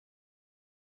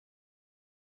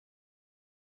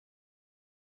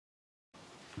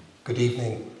Good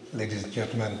evening, ladies and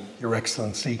gentlemen, Your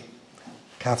Excellency,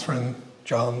 Catherine,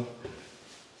 John,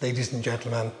 ladies and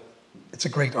gentlemen. It's a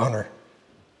great honour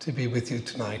to be with you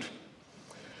tonight.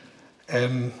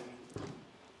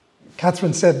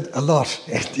 Catherine said a lot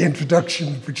in the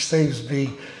introduction, which saves me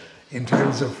in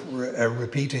terms of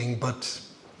repeating, but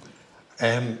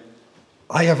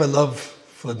I have a love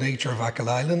for the nature of Achill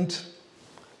Island,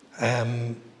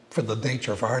 for the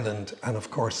nature of Ireland, and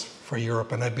of course for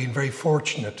Europe. And I've been very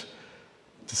fortunate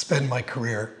to spend my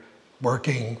career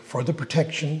working for the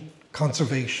protection,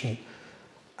 conservation,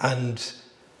 and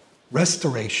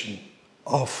restoration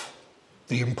of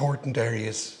the important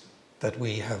areas that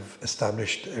we have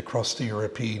established across the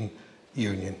European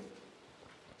Union.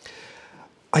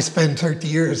 I spent 30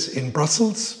 years in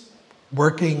Brussels,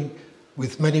 working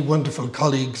with many wonderful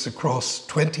colleagues across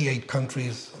 28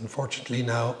 countries, unfortunately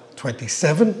now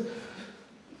 27,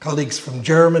 colleagues from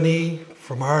Germany,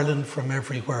 from Ireland, from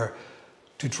everywhere,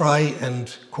 to try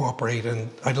and cooperate. And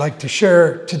I'd like to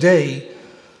share today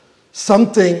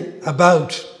something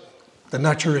about the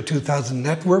Natura 2000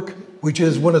 network, which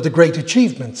is one of the great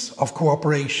achievements of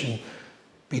cooperation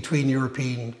between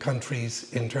European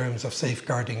countries in terms of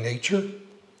safeguarding nature.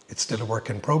 It's still a work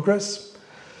in progress.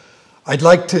 I'd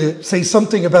like to say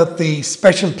something about the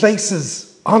special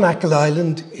places on Achill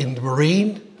Island in the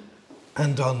marine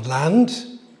and on land,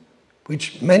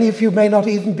 which many of you may not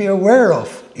even be aware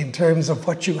of in terms of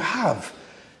what you have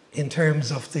in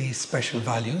terms of the special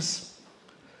values.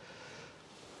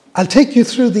 I'll take you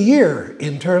through the year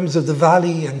in terms of the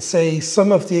valley and say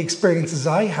some of the experiences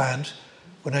I had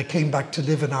when I came back to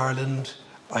live in Ireland.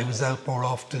 I was out more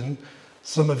often.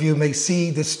 Some of you may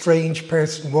see this strange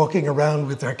person walking around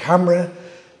with their camera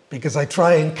because I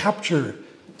try and capture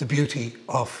the beauty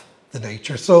of the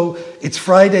nature. So it's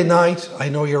Friday night. I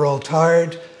know you're all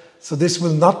tired. So this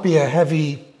will not be a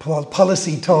heavy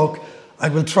policy talk. I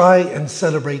will try and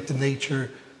celebrate the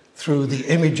nature through the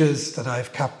images that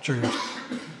I've captured.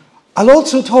 I'll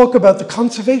also talk about the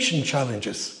conservation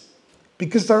challenges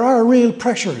because there are real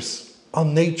pressures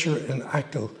on nature in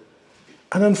Achill.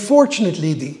 And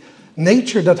unfortunately, the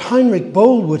nature that Heinrich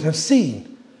Böll would have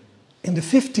seen in the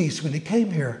 50s when he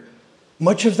came here,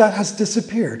 much of that has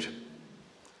disappeared.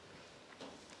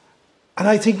 And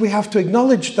I think we have to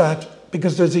acknowledge that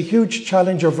because there's a huge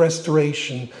challenge of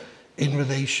restoration in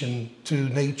relation to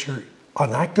nature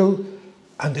on Achill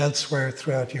and elsewhere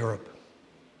throughout Europe.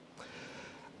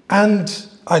 And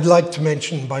I'd like to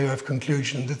mention by way of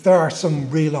conclusion that there are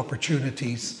some real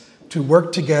opportunities to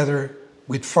work together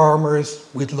with farmers,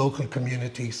 with local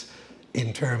communities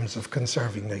in terms of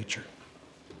conserving nature.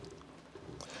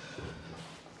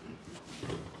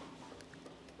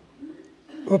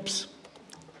 Oops.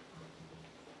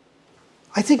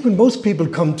 I think when most people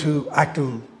come to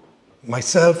Achill,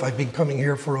 myself, I've been coming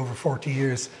here for over 40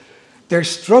 years, they're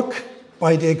struck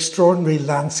by the extraordinary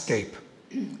landscape.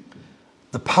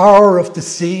 The power of the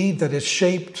sea that has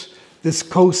shaped this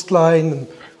coastline,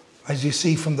 as you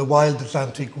see from the Wild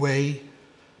Atlantic Way.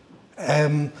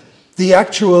 The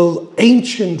actual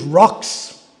ancient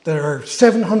rocks that are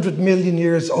 700 million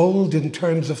years old in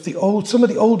terms of some of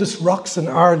the oldest rocks in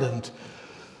Ireland.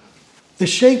 The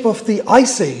shape of the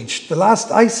Ice Age, the last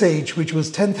Ice Age, which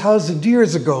was 10,000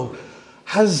 years ago,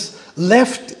 has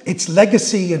left its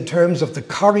legacy in terms of the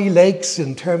Corrie Lakes,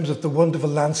 in terms of the wonderful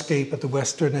landscape at the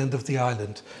western end of the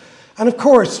island. And of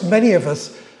course, many of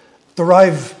us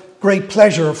derive great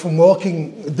pleasure from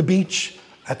walking the beach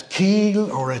at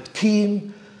Kiel or at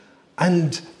Keam,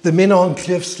 and the Minnon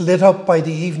Cliffs lit up by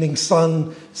the evening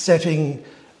sun setting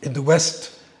in the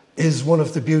west is one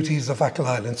of the beauties of Achill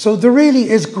Island. So there really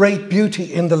is great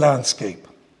beauty in the landscape.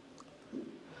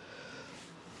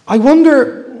 I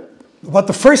wonder what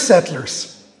the first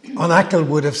settlers on Achill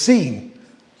would have seen.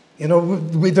 You know,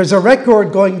 there's a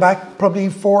record going back probably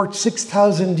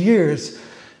 6,000 years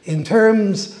in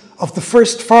terms of the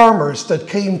first farmers that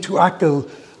came to Achill,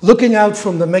 looking out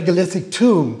from the megalithic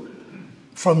tomb,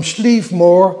 from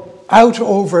Schlievemore out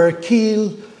over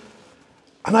Kiel.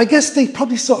 And I guess they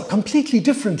probably saw a completely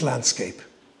different landscape.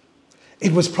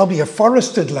 It was probably a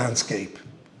forested landscape.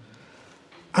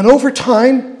 And over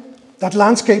time, that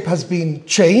landscape has been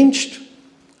changed.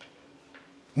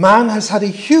 Man has had a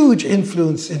huge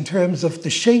influence in terms of the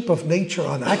shape of nature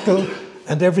on Achill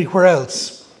and everywhere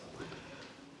else.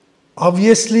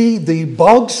 Obviously, the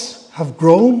bogs have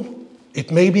grown. It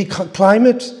may be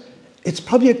climate. It's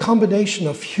probably a combination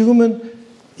of human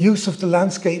use of the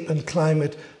landscape and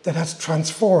climate that has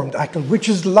transformed Achill, which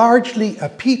is largely a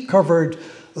peat-covered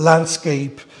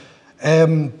landscape,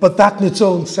 but that in its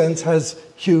own sense has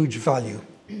huge value.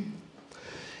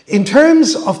 In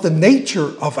terms of the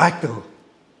nature of Achill,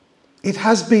 it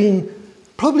has been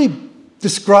probably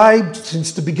described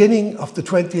since the beginning of the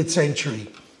 20th century,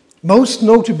 most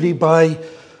notably by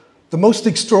the most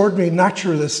extraordinary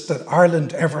naturalist that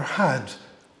Ireland ever had,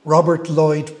 Robert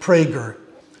Lloyd Prager,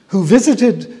 who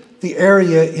visited the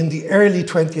area in the early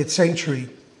 20th century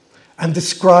and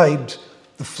described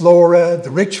the flora,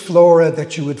 the rich flora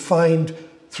that you would find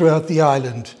throughout the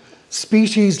island.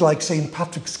 Species like St.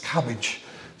 Patrick's cabbage,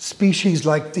 species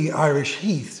like the Irish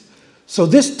heath. So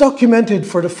this documented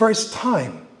for the first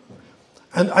time.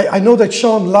 And I know that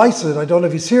Sean Lyson, I don't know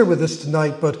if he's here with us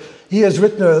tonight, but he has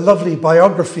written a lovely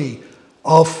biography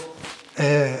of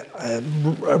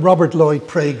Robert Lloyd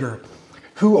Prager,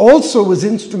 who also was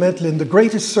instrumental in the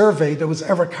greatest survey that was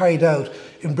ever carried out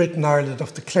in Britain, Ireland,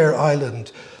 of the Clare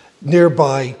Island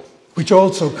nearby, which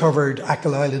also covered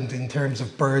Achill Island in terms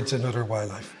of birds and other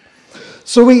wildlife.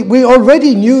 So we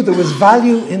already knew there was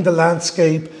value in the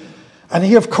landscape, and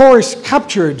he, of course,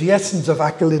 captured the essence of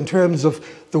Achill in terms of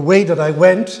the way that I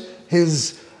went,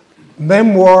 his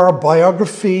memoir,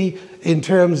 biography, in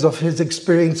terms of his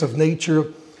experience of nature,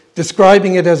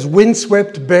 describing it as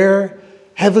windswept, bare,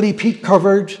 heavily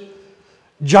peat-covered,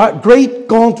 great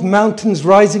gaunt mountains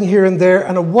rising here and there,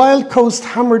 and a wild coast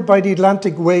hammered by the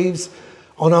Atlantic waves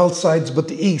on all sides but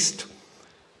the east.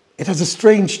 It has a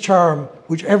strange charm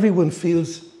which everyone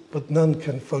feels but none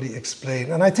can fully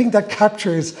explain. And I think that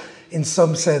captures, in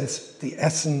some sense, the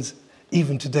essence,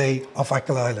 even today, of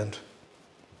Achill Island.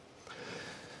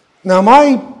 Now,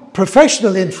 my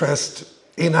professional interest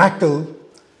in Achill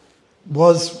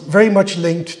was very much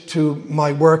linked to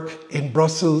my work in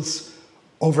Brussels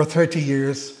over 30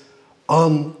 years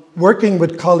on working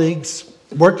with colleagues,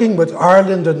 working with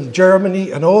Ireland and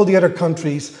Germany and all the other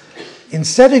countries in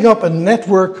setting up a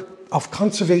network of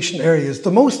conservation areas,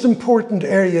 the most important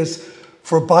areas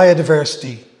for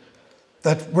biodiversity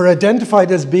that were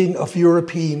identified as being of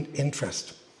European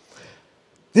interest.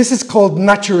 This is called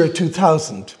Natura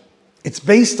 2000. It's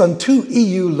based on 2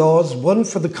 EU laws, one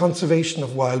for the conservation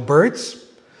of wild birds,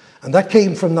 and that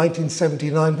came from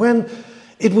 1979, when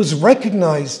it was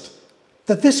recognized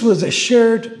that this was a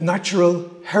shared natural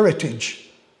heritage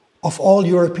of all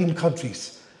European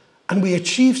countries. And we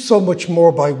achieved so much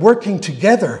more by working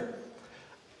together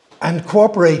and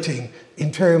cooperating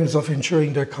in terms of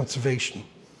ensuring their conservation.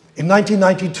 In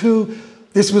 1992,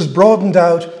 this was broadened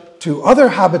out to other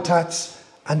habitats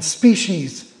and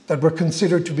species that were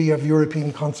considered to be of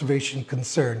European conservation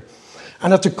concern.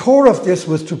 And at the core of this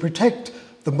was to protect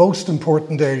the most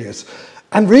important areas.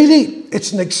 And really,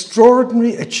 it's an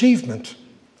extraordinary achievement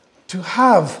to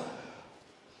have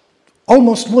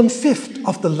almost 1/5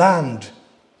 of the land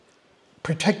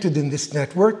protected in this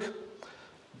network,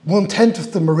 1/10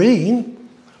 of the marine.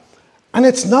 And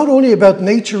it's not only about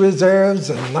nature reserves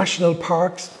and national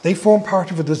parks, they form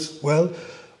part of it as well,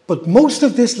 but most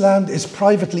of this land is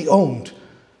privately owned.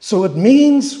 So it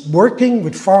means working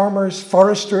with farmers,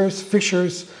 foresters,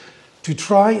 fishers to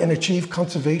try and achieve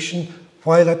conservation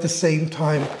while at the same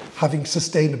time having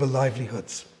sustainable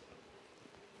livelihoods.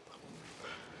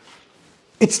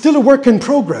 It's still a work in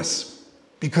progress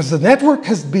because the network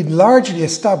has been largely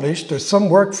established. There's some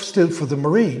work still for the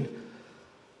marine.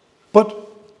 But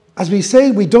as we say,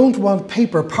 we don't want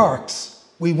paper parks.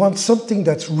 We want something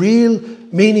that's real,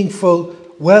 meaningful,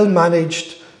 well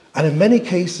managed, and in many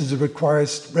cases it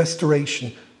requires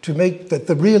restoration to make that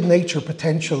the real nature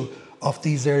potential of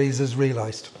these areas is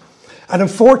realized. And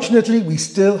unfortunately, we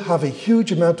still have a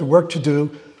huge amount of work to do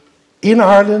in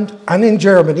Ireland and in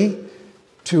Germany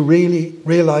to really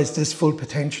realize this full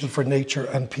potential for nature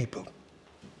and people.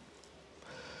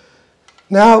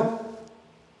 Now,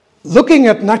 looking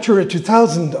at Natura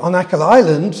 2000 on Achill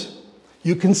Island,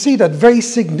 you can see that very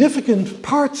significant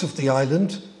parts of the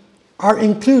island are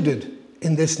included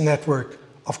in this network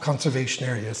of conservation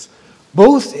areas,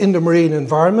 both in the marine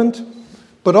environment,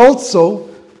 but also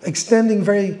extending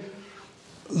very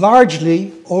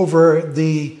largely over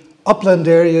the upland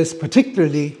areas,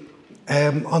 particularly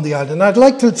on the island. And I'd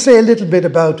like to say a little bit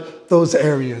about those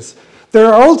areas. There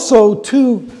are also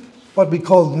 2 what we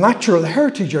call natural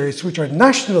heritage areas, which are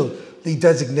nationally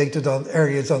designated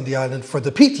areas on the island for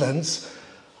the peatlands.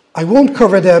 I won't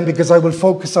cover them because I will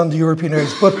focus on the European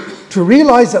areas, but to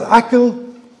realize that Achill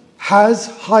has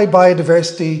high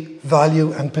biodiversity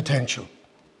value and potential.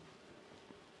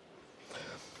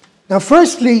 Now,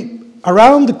 firstly,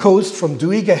 around the coast from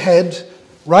Duiga Head,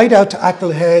 right out to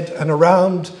Achill Head and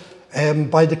around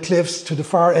by the cliffs to the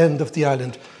far end of the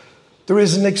island, there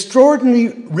is an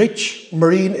extraordinarily rich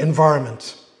marine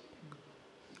environment.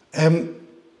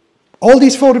 All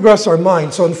these photographs are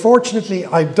mine, so unfortunately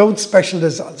I don't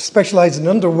specialize in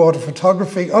underwater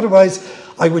photography. Otherwise,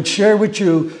 I would share with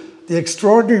you the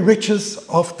extraordinary riches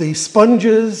of the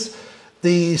sponges,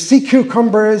 the sea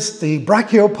cucumbers, the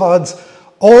brachiopods,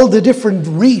 all the different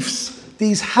reefs,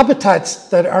 these habitats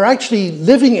that are actually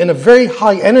living in a very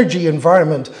high energy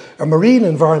environment, a marine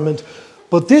environment.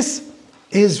 But this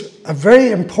is a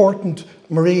very important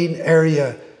marine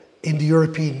area in the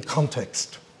European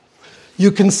context.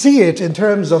 You can see it in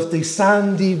terms of the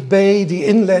sandy bay, the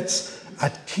inlets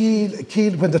at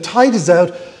Achill. When the tide is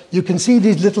out, you can see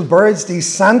these little birds, these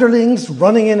sanderlings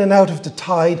running in and out of the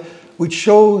tide, which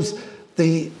shows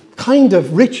the kind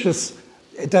of riches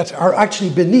that are actually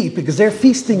beneath, because they're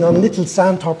feasting on little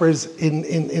sandtoppers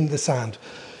in the sand.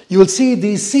 You will see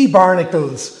these sea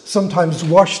barnacles sometimes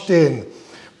washed in,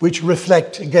 which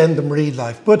reflect, again, the marine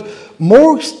life. But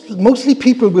mostly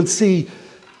people will see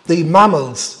the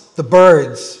mammals, the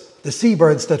birds, the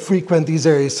seabirds that frequent these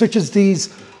areas, such as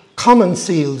these common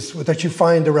seals that you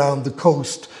find around the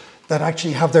coast that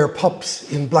actually have their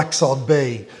pups in Blacksod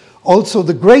Bay. Also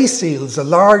the grey seals, a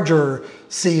larger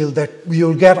seal that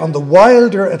you'll get on the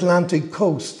wilder Atlantic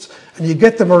coasts, and you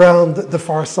get them around the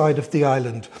far side of the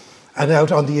island and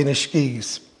out on the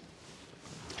Inishkees.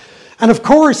 And of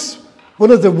course,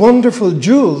 one of the wonderful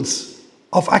jewels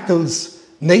of Achill's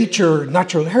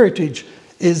natural heritage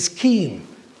is Keene.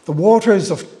 The waters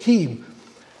of Keene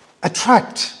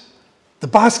attract the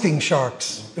basking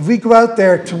sharks. If we go out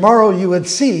there tomorrow, you would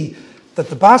see that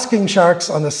the basking sharks,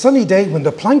 on a sunny day when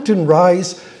the plankton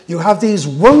rise, you have these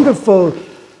wonderful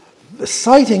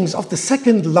sightings of the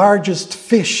second largest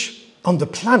fish on the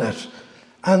planet.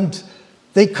 And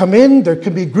they come in, there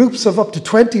can be groups of up to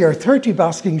 20 or 30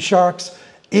 basking sharks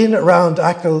in around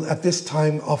Achill at this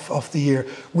time of the year,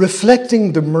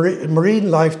 reflecting the marine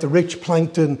life, the rich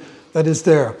plankton that is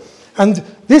there. And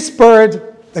this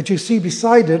bird that you see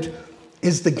beside it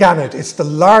is the gannet. It's the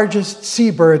largest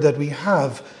seabird that we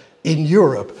have in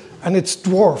Europe, and it's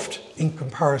dwarfed in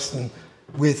comparison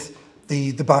with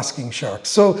the basking shark.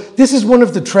 So this is one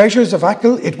of the treasures of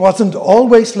Achill. It wasn't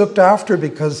always looked after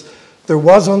because there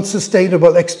was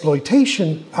unsustainable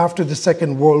exploitation after the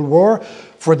Second World War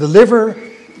for the liver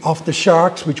of the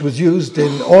sharks, which was used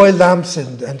in oil lamps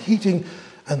and heating.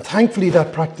 And thankfully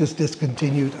that practice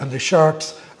discontinued, and the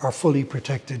sharks are fully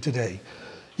protected today.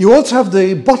 You also have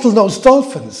the bottlenose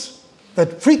dolphins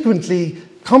that frequently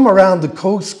come around the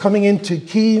coast, coming into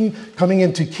Keene, coming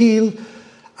into Kiel.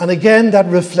 And again, that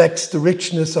reflects the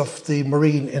richness of the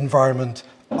marine environment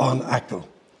on Achill.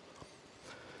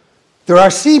 There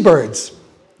are seabirds,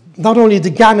 not only the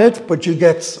gannet, but you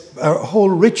get a whole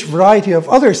rich variety of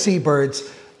other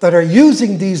seabirds that are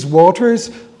using these waters.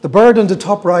 The bird on the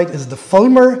top right is the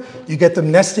fulmar. You get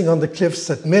them nesting on the cliffs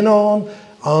at Minnon,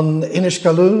 on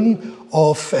Inishkaloon,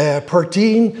 of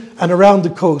Pertine, and around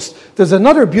the coast. There's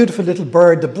another beautiful little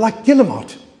bird, the black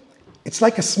guillemot. It's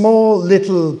like a small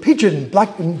little pigeon,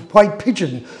 black and white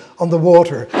pigeon on the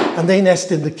water, and they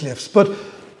nest in the cliffs. But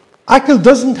Achill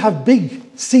doesn't have big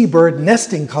seabird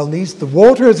nesting colonies. The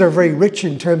waters are very rich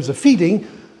in terms of feeding.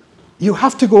 You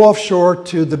have to go offshore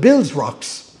to the Bills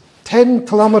Rocks, 10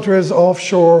 kilometers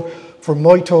offshore from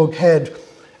Moytogue Head,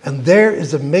 and there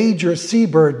is a major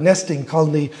seabird nesting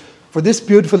colony for this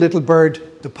beautiful little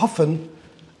bird, the puffin,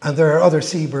 and there are other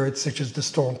seabirds such as the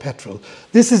storm petrel.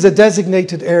 This is a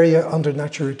designated area under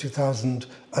Natura 2000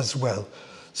 as well.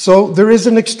 So there is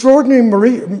an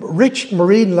extraordinary rich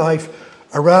marine life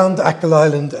around Achill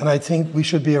Island, and I think we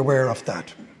should be aware of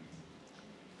that.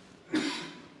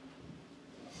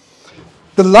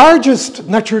 The largest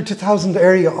Natura 2000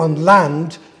 area on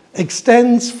land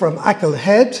extends from Achill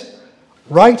Head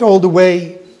right all the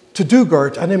way to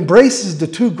Dugard and embraces the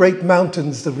two great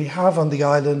mountains that we have on the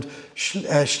island,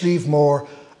 Slievemore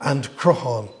and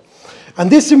Croghan. And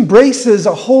this embraces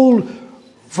a whole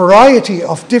variety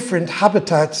of different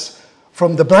habitats,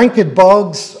 from the blanket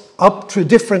bogs up to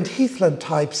different heathland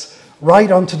types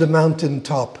right onto the mountain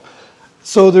top.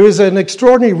 So there is an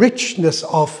extraordinary richness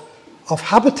of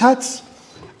habitats,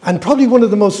 and probably one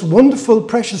of the most wonderful,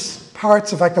 precious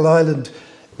parts of Achill Island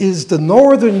is the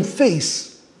northern face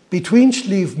between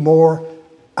Slievemore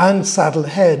and Saddle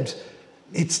Head.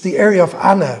 It's the area of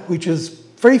Anna, which is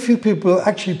very few people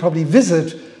actually probably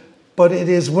visit, but it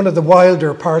is one of the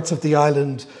wilder parts of the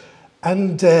island,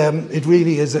 and it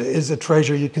really is a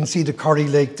treasure. You can see the Corrie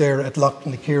Lake there at Loch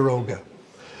na Kearoga.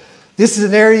 This is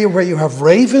an area where you have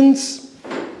ravens,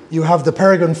 you have the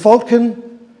peregrine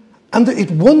falcon, and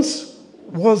it once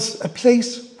was a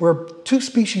place where two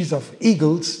species of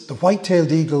eagles, the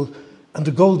white-tailed eagle and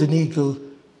the golden eagle,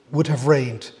 would have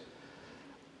reigned.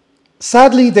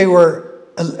 Sadly, they were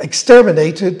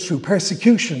exterminated through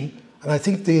persecution, and I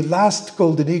think the last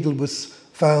golden eagle was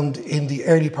found in the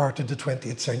early part of the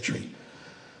 20th century.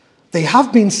 They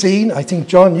have been seen. I think,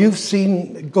 John, you've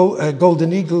seen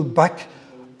golden eagle back.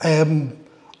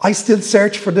 I still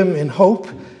search for them in hope.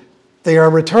 They are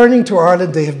returning to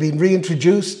Ireland. They have been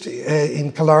reintroduced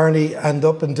in Killarney and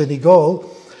up in Donegal.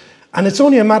 And it's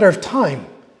only a matter of time,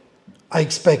 I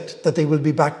expect, that they will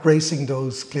be back gracing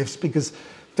those cliffs, because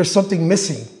there's something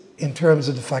missing in terms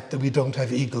of the fact that we don't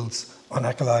have eagles on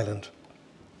Achill Island.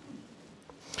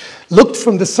 Looked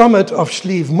from the summit of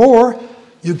Slieve Moor,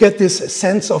 you get this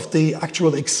sense of the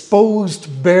actual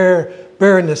exposed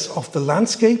bareness of the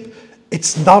landscape.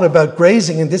 It's not about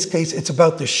grazing in this case, it's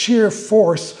about the sheer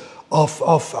force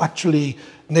of actually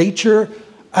nature.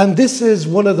 And this is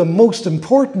one of the most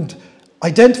important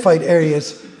identified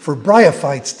areas for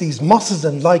bryophytes, these mosses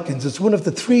and lichens. It's one of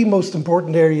the 3 most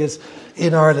important areas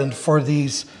in Ireland for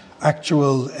these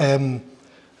actual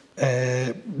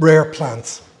rare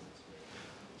plants.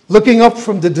 Looking up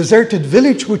from the deserted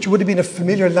village, which would have been a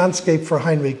familiar landscape for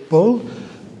Heinrich Bull,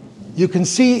 you can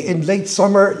see in late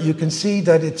summer, you can see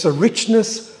that it's a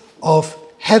richness of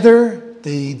heather,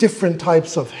 the different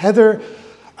types of heather,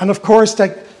 and of course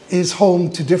that is home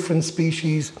to different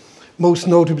species, most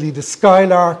notably the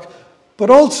skylark, but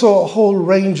also a whole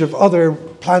range of other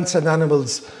plants and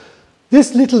animals.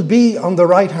 This little bee on the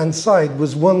right-hand side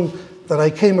was one that I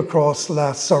came across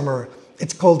last summer.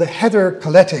 It's called the heather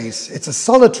coletes. It's a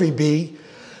solitary bee,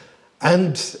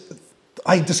 and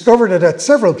I discovered it at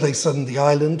several places on the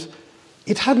island.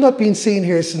 It had not been seen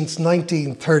here since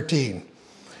 1913.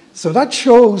 So that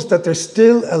shows that there's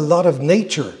still a lot of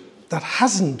nature that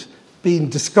hasn't been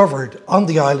discovered on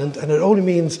the island, and it only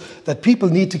means that people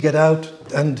need to get out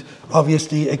and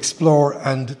obviously explore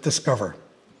and discover.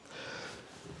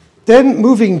 Then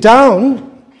moving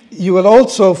down, you will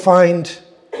also find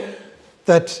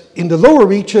that in the lower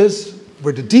reaches,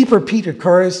 where the deeper peat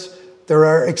occurs, there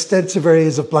are extensive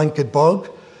areas of blanket bog.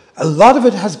 A lot of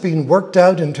it has been worked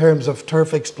out in terms of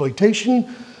turf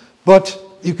exploitation, but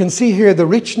you can see here the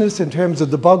richness in terms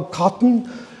of the bog cotton.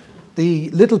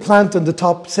 The little plant in the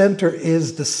top center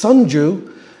is the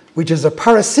sundew, which is a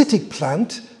parasitic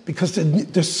plant, because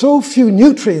there's so few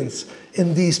nutrients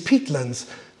in these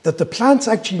peatlands that the plants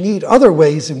actually need other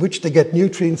ways in which they get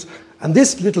nutrients, and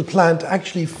this little plant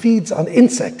actually feeds on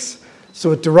insects,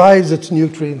 so it derives its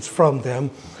nutrients from them.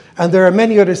 And there are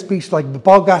many other species like the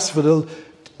bog asphodel,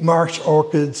 marsh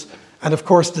orchids, and of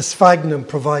course the sphagnum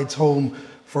provides home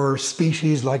for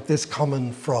species like this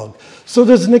common frog. So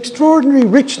there's an extraordinary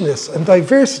richness and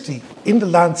diversity in the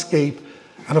landscape,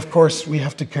 and of course we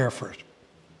have to care for it.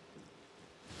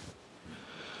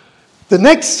 The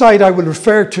next site I will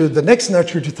refer to, the next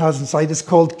Natura 2000 site, is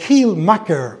called Keele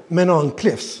Macair Menon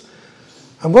Cliffs.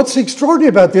 And what's extraordinary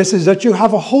about this is that you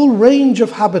have a whole range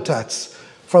of habitats,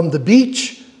 from the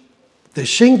beach, the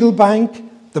shingle bank,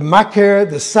 the macair,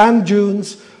 the sand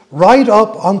dunes, right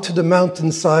up onto the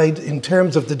mountainside in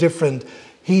terms of the different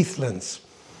heathlands.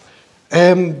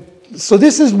 So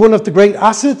this is one of the great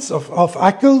assets of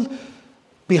Achill.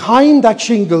 Behind that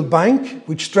shingle bank,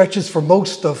 which stretches for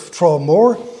most of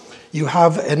Tramore, you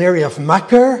have an area of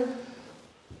macair.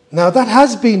 Now that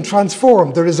has been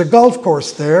transformed. There is a golf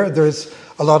course there, there's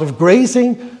a lot of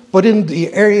grazing, but in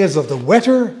the areas of the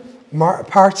wetter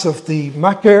parts of the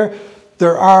macair,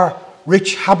 there are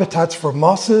rich habitats for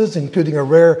mosses, including a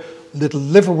rare little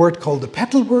liverwort called the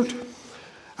petalwort.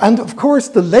 And of course,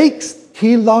 the lakes,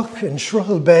 Keeloch and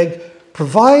Shrughelbeg,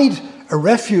 provide a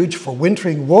refuge for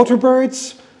wintering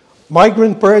waterbirds.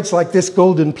 Migrant birds like this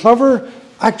golden plover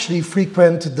actually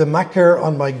frequent the macair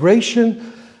on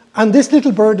migration. And this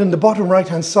little bird in the bottom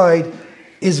right-hand side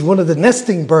is one of the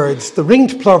nesting birds, the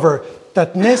ringed plover,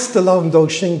 that nest along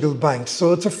those shingle banks.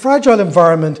 So it's a fragile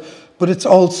environment, but it's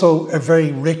also a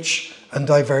very rich and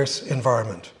diverse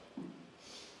environment.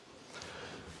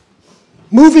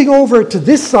 Moving over to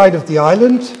this side of the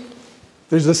island,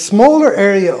 there's a smaller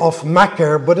area of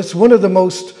macair, but it's one of the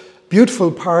most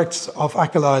beautiful parts of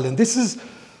Achill Island. This is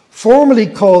formerly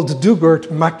called Dugart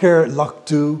Macair Loch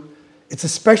Dhu. It's a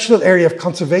special area of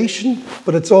conservation,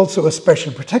 but it's also a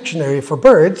special protection area for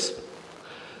birds.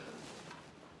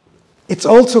 It's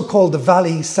also called the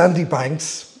Valley Sandy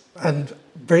Banks, and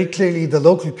very clearly the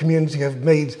local community have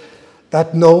made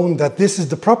that known, that this is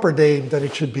the proper name that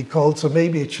it should be called, so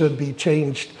maybe it should be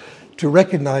changed to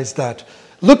recognize that.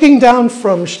 Looking down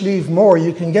from Slieve Moor,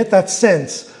 you can get that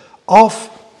sense of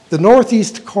the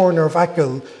northeast corner of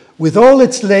Achill, with all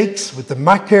its lakes, with the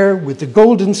macair, with the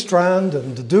Golden Strand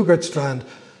and the Dugart Strand.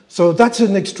 So that's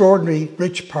an extraordinary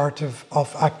rich part of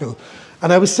Achill.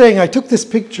 And I was saying, I took this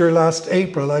picture last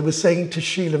April, I was saying to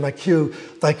Sheila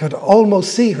McHugh that I could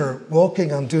almost see her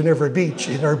walking on Dooniver Beach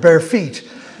in her bare feet.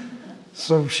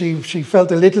 So she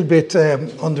felt a little bit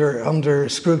under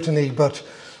scrutiny, but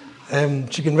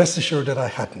she can rest assured that I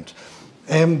hadn't.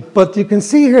 But you can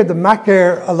see here the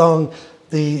Macaire along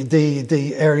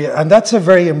the area, and that's a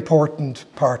very important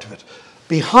part of it.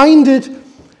 Behind it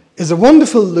is a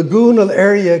wonderful lagoonal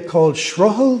area called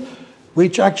Shrughill,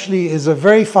 which actually is a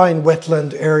very fine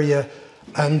wetland area,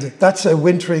 and that's a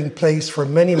wintering place for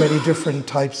many, many different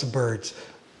types of birds.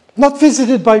 Not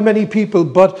visited by many people,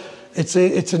 but it's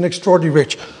an extraordinarily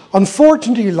rich.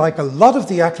 Unfortunately, like a lot of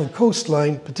the Achill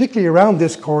coastline, particularly around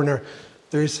this corner,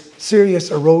 there's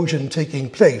serious erosion taking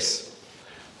place.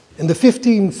 In the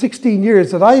 15, 16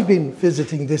 years that I've been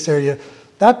visiting this area,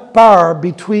 that bar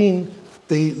between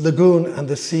the lagoon and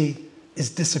the sea is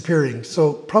disappearing.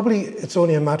 So probably it's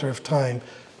only a matter of time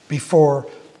before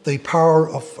the power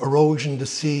of erosion, the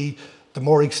sea, the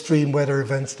more extreme weather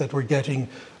events that we're getting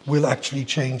will actually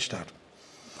change that.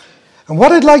 And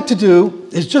what I'd like to do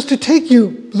is just to take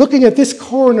you, looking at this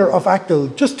corner of Achill,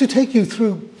 just to take you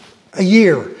through a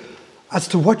year as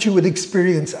to what you would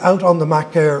experience out on the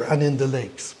Macaire and in the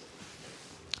lakes.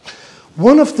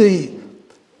 One of the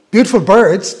beautiful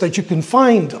birds that you can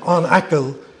find on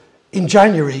Achill in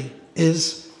January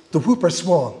is the whooper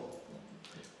swan.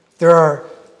 There are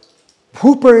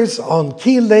whoopers on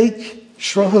Keel Lake,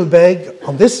 Shrughill Beg,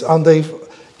 on the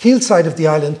Keel side of the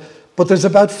island, but there's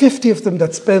about 50 of them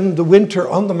that spend the winter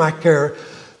on the Macaire.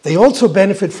 They also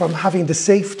benefit from having the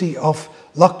safety of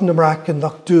Loch Namrack and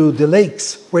Loch Dhu, the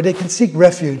lakes, where they can seek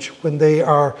refuge when they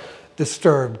are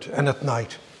disturbed and at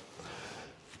night.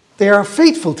 They are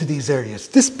faithful to these areas.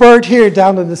 This bird here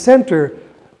down in the center,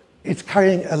 it's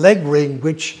carrying a leg ring,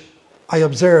 which I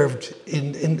observed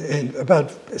in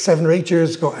about 7 or 8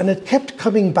 years ago, and it kept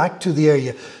coming back to the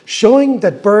area, showing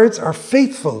that birds are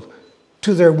faithful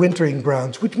to their wintering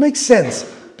grounds, which makes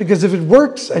sense, because if it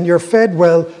works and you're fed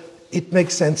well, it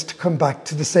makes sense to come back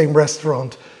to the same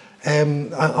restaurant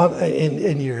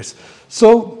in years.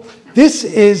 So this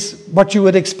is what you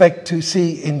would expect to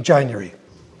see in January.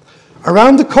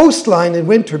 Around the coastline in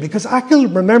winter, because Achill,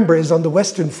 remember, is on the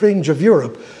western fringe of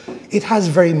Europe, it has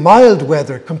very mild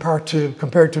weather compared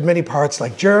to many parts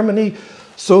like Germany.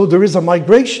 So there is a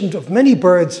migration of many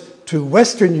birds to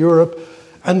Western Europe,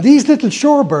 and these little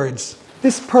shorebirds,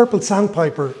 this purple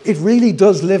sandpiper, it really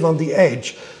does live on the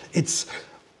edge. It's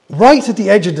right at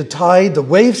the edge of the tide, the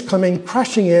waves come in,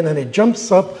 crashing in, and it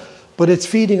jumps up, but it's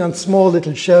feeding on small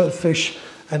little shellfish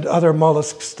and other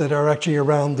mollusks that are actually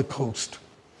around the coast.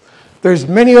 There's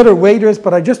many other waders,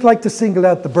 but I just like to single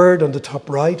out the bird on the top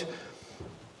right.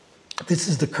 This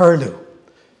is the curlew.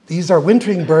 These are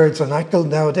wintering birds on Achill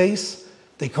nowadays.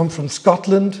 They come from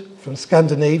Scotland, from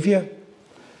Scandinavia.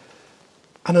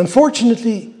 And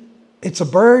unfortunately, it's a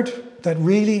bird that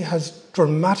really has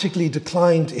dramatically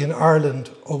declined in Ireland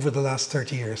over the last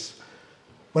 30 years.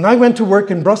 When I went to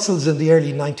work in Brussels in the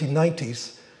early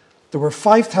 1990s, there were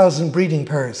 5,000 breeding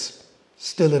pairs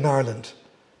still in Ireland.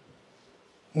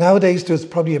 Nowadays, there's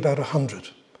probably about 100.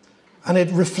 And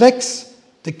it reflects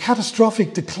the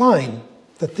catastrophic decline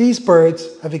that these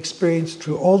birds have experienced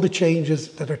through all the changes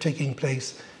that are taking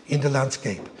place in the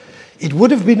landscape. It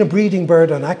would have been a breeding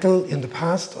bird on Achill in the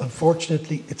past.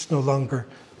 Unfortunately, it's no longer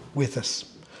with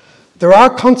us. There are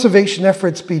conservation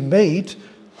efforts being made,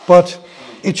 but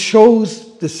it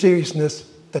shows the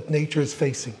seriousness that nature is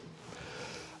facing.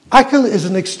 Achill is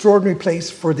an extraordinary place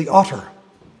for the otter.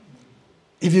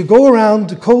 If you go around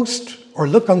the coast or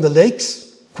look on the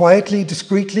lakes, quietly,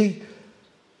 discreetly,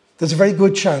 there's a very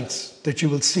good chance that you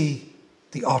will see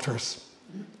the otters.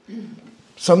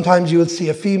 Sometimes you will see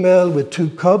a female with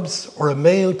 2 cubs or a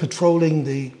male patrolling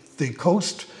the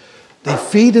coast. They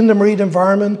feed in the marine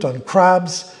environment on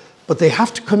crabs, but they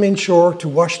have to come inshore to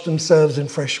wash themselves in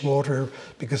fresh water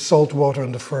because salt water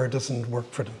on the fur doesn't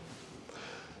work for them.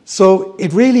 So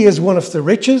it really is one of the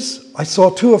riches. I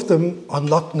saw 2 of them on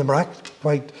Loch Namrack,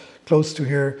 quite close to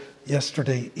here,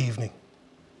 yesterday evening.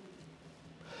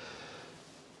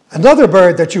 Another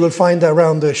bird that you will find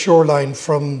around the shoreline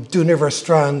from Dooniver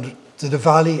Strand to the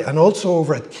valley and also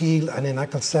over at Keel and in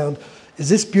Achill Sound is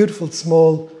this beautiful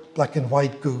small black and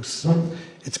white goose.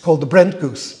 It's called the Brent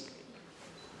goose.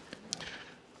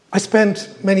 I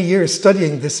spent many years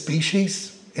studying this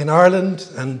species in Ireland,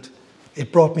 and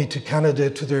it brought me to Canada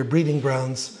to their breeding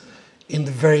grounds in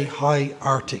the very high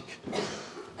Arctic.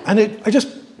 And I just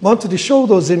wanted to show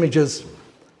those images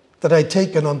that I'd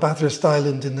taken on Bathurst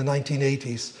Island in the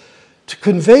 1980s to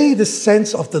convey the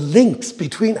sense of the links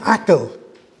between Achill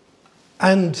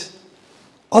and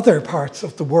other parts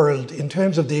of the world in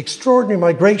terms of the extraordinary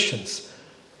migrations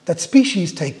that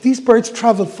species take. These birds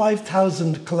travel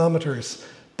 5,000 kilometers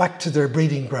back to their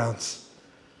breeding grounds.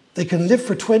 They can live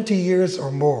for 20 years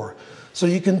or more. So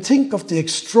you can think of the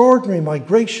extraordinary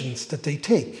migrations that they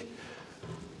take.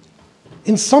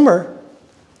 In summer,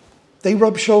 they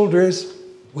rub shoulders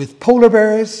with polar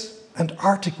bears and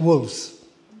Arctic wolves.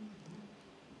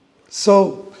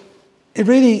 So it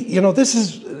really,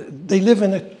 they live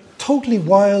in a totally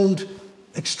wild,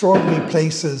 extraordinary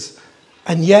places,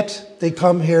 and yet they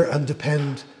come here and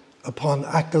depend upon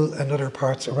Achill and other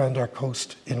parts around our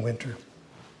coast in winter.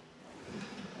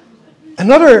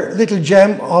 Another little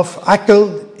gem of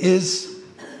Achill is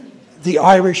the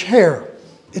Irish hare.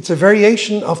 It's a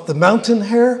variation of the mountain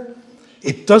hare.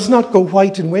 It does not go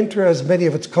white in winter as many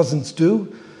of its cousins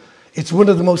do. It's one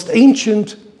of the most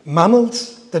ancient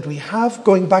mammals that we have,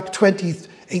 going back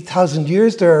 28,000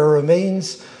 years. There are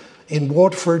remains in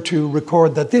Waterford to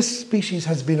record that this species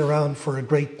has been around for a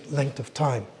great length of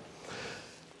time.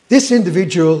 This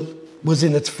individual was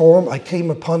in its form. I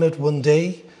came upon it one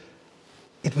day.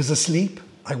 It was asleep.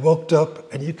 I woke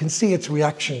up, and you can see its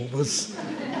reaction was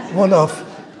one of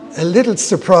a little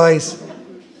surprise.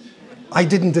 I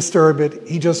didn't disturb it.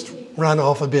 He just ran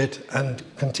off a bit and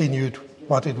continued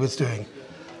what it was doing.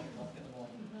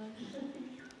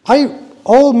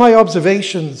 All my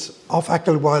observations of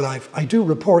Achill wildlife, I do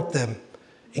report them,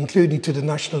 including to the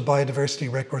National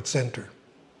Biodiversity Record Centre.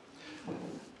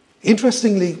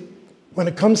 Interestingly, when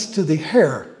it comes to the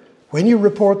hare, when you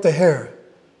report the hare,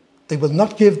 they will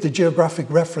not give the geographic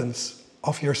reference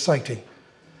of your sighting,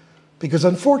 because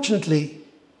unfortunately,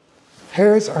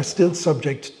 hares are still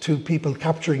subject to people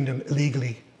capturing them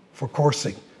illegally for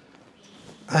coursing.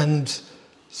 And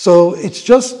so it's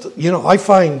just, I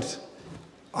find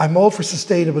I'm all for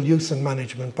sustainable use and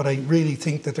management, but I really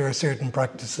think that there are certain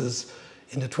practices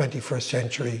in the 21st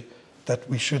century that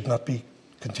we should not be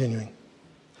continuing.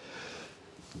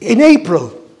 In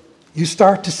April, you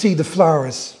start to see the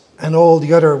flowers and all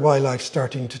the other wildlife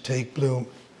starting to take bloom.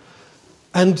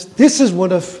 And this is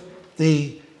one of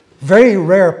the very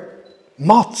rare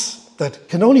moths that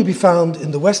can only be found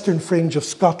in the western fringe of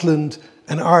Scotland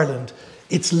and Ireland.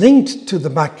 It's linked to the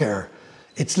macaire.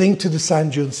 It's linked to the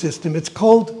sand dune system. It's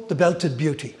called the belted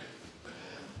beauty.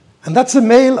 And that's a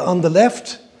male on the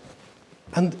left.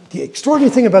 And the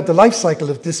extraordinary thing about the life cycle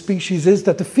of this species is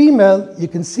that the female, you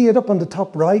can see it up on the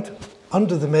top right,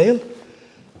 under the male,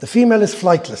 the female is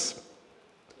flightless.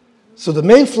 So the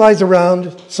male flies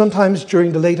around, sometimes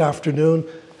during the late afternoon,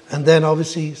 and then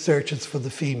obviously searches for the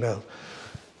female.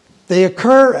 They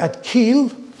occur at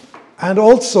Achill, and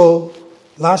also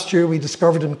last year we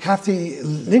discovered them. Kathy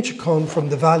Lynchicone from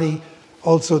the Valley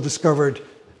also discovered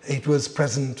it was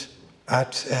present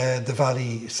at the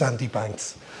Valley sandy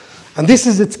banks. And this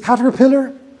is its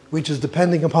caterpillar, which is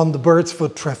depending upon the bird's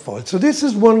foot trefoil. So this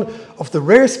is one of the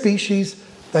rare species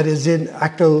that is in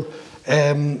Achill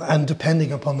and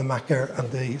depending upon the macaire and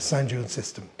the sand dune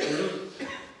system.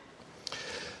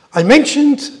 I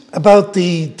mentioned about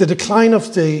the decline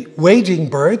of the wading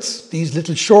birds, these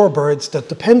little shore birds that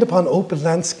depend upon open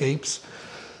landscapes.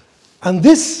 And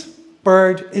this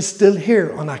bird is still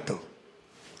here on Achill.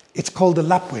 It's called the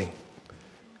lapwing.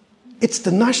 It's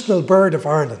the national bird of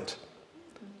Ireland.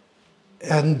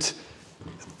 And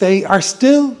they are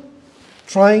still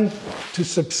trying to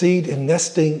succeed in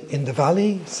nesting in the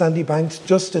valley, sandy banks,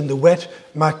 just in the wet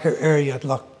macaire area at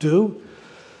Lough Dhu.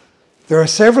 There are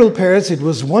several pairs. It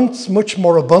was once much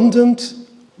more abundant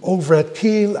over at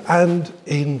Achill and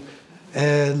in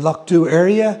Lough Dhu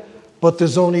area, but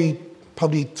there's only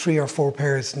probably 3 or 4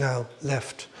 pairs now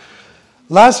left.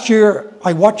 Last year,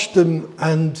 I watched them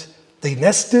and they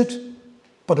nested,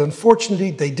 but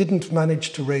unfortunately, they didn't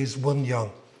manage to raise one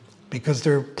young because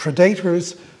their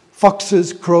predators,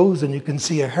 foxes, crows, and you can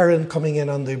see a heron coming in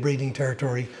on the breeding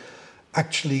territory,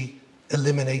 actually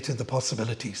eliminated the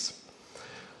possibilities.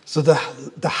 So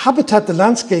the habitat, the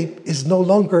landscape, is no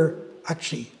longer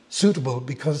actually suitable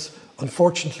because,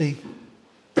 unfortunately,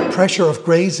 the pressure of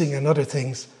grazing and other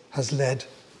things has led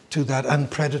to that, and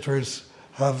predators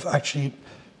have actually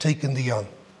taken the young.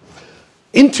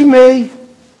 Into May,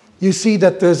 you see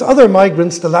that there's other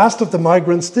migrants. The last of the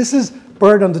migrants, this is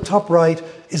bird on the top right,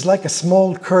 is like a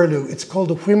small curlew. It's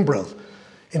called a whimbrel.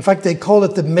 In fact, they call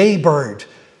it the May bird.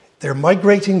 They're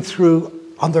migrating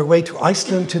through on their way to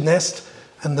Iceland to nest.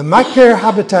 And the macaire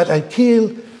habitat at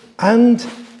Achill and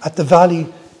at the valley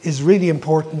is really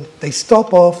important. They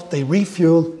stop off, they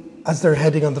refuel as they're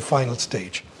heading on the final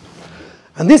stage.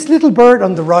 And this little bird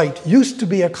on the right used to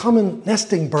be a common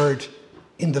nesting bird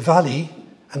in the valley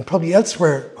and probably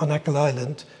elsewhere on Achill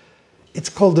Island. It's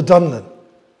called the dunlin.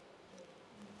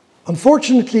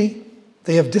 Unfortunately,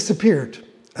 they have disappeared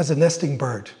as a nesting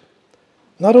bird,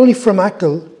 not only from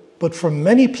Achill, but from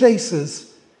many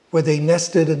places where they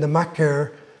nested in the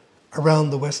Macaire around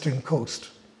the western coast.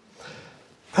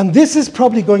 And this is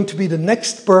probably going to be the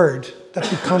next bird that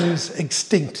becomes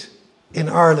extinct in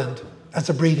Ireland as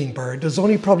a breeding bird. There's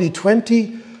only probably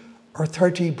 20 or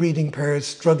 30 breeding pairs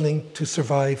struggling to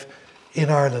survive in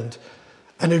Ireland.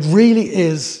 And it really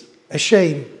is a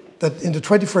shame that in the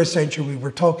 21st century we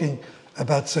were talking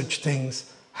about such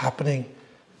things happening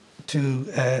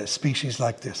to species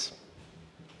like this.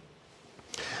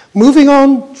 Moving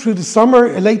on through the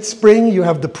summer, late spring, you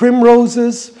have the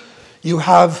primroses, you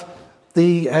have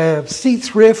the sea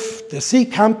thrift, the sea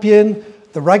campion,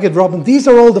 the ragged robin. These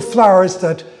are all the flowers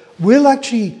that will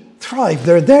actually thrive.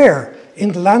 They're there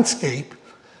in the landscape,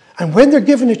 and when they're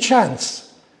given a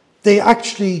chance, they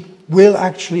will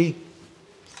actually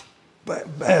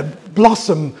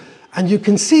blossom. And you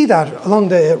can see that along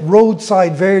the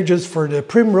roadside verges for the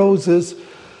primroses.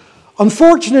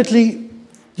 Unfortunately,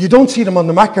 you don't see them on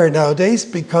the Macaire nowadays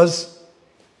because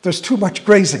there's too much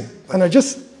grazing. And I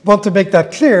just want to make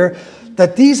that clear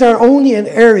that these are only in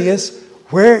areas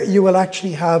where you will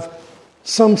actually have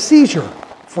some seizure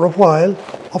for a while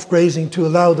of grazing to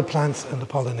allow the plants and the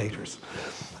pollinators.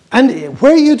 And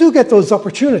where you do get those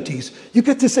opportunities, you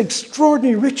get this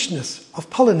extraordinary richness of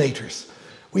pollinators.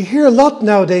 We hear a lot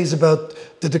nowadays about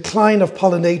the decline of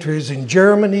pollinators in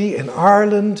Germany, in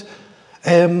Ireland,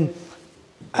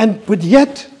 but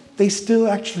yet they still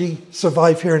actually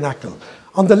survive here in Achill.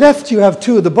 On the left you have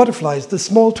two of the butterflies, the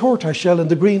small tortoiseshell and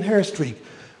the green hairstreak,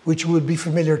 which would be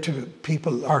familiar to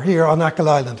people are here on Achill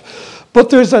Island. But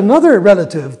there's another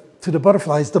relative to the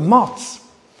butterflies, the moths,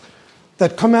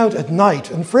 that come out at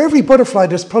night. And for every butterfly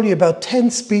there's probably about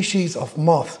 10 species of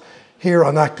moth here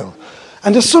on Achill.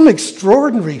 And there's some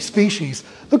extraordinary species.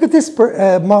 Look at this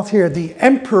moth here, the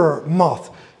emperor moth,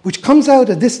 which comes out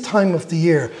at this time of the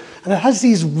year. And it has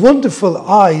these wonderful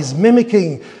eyes,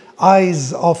 mimicking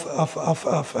eyes of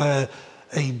a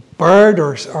bird,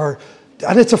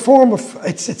 and it's a form of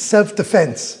it's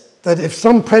self-defense, that if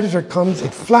some predator comes,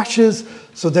 it flashes,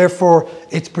 so therefore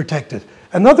it's protected.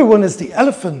 Another one is the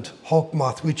elephant hawk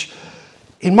moth, which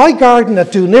in my garden at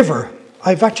Dooniver,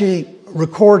 I've actually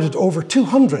recorded over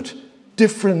 200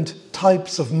 different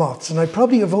types of moths, and I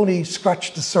probably have only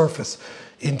scratched the surface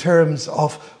in terms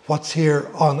of what's here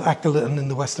on Achill and in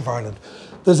the west of Ireland.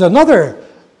 There's another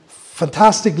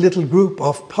fantastic little group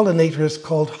of pollinators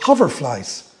called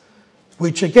hoverflies,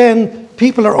 which again,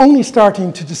 people are only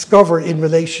starting to discover in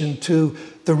relation to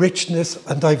the richness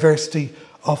and diversity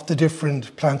of the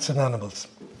different plants and animals.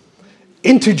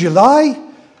 Into July,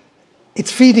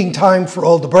 it's feeding time for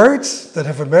all the birds that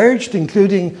have emerged,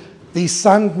 including these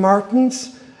sand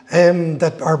martins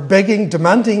that are begging,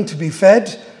 demanding to be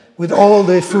fed with all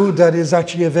the food that is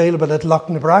actually available at Loch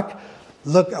Nabrack.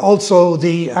 Look, also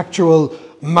the actual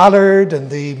mallard and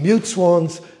the mute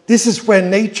swans. This is when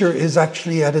nature is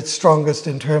actually at its strongest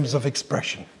in terms of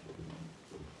expression.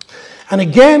 And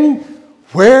again,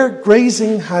 where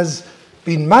grazing has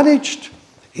been managed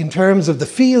in terms of the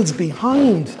fields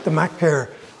behind the Macaire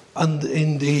and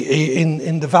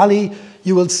in the valley,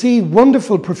 you will see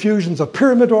wonderful profusions of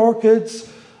pyramid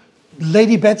orchids,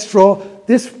 lady bedstraw,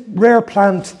 this rare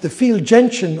plant, the field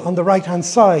gentian on the right-hand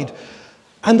side.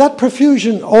 And that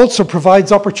profusion also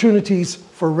provides opportunities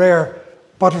for rare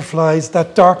butterflies,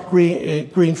 that dark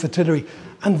green fritillary,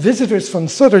 and visitors from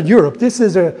southern Europe. This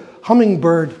is a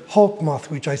hummingbird hawk moth,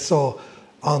 which I saw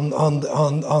in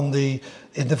the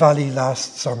valley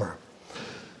last summer.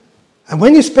 And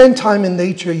when you spend time in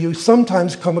nature, you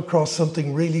sometimes come across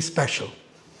something really special.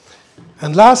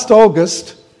 And last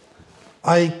August,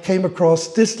 I came across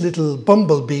this little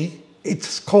bumblebee.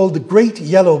 It's called the great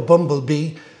yellow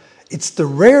bumblebee. It's the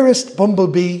rarest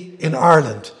bumblebee in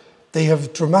Ireland. They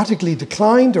have dramatically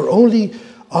declined. They're only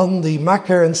on the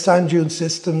Macaire and sand dune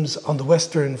systems on the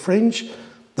western fringe.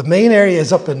 The main area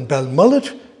is up in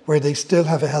Belmullet, where they still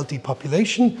have a healthy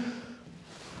population.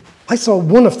 I saw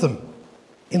one of them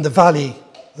in the valley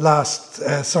last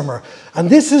summer. And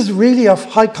this is really of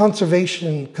high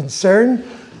conservation concern.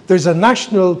 There's a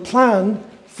national plan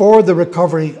for the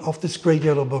recovery of this great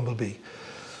yellow bumblebee.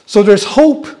 So there's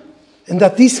hope in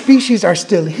that these species are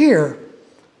still here,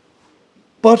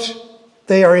 but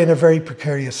they are in a very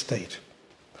precarious state.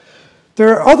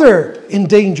 There are other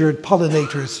endangered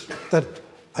pollinators that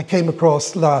I came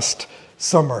across last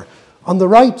summer. On the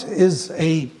right is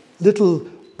a little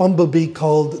bumblebee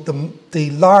called the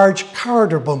large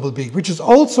carder bumblebee, which is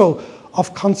also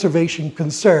of conservation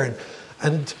concern.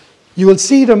 And you will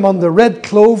see them on the red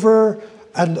clover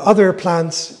and other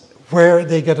plants where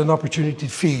they get an opportunity to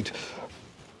feed.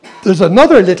 There's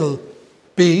another little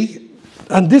bee,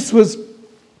 and this was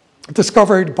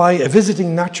discovered by a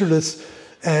visiting naturalist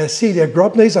Celia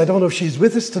Grobnes. I don't know if she's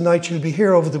with us tonight. She'll be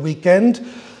here over the weekend.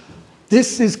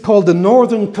 This is called the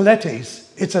northern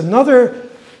coletes. It's another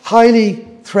highly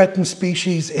threatened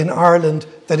species in Ireland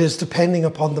that is depending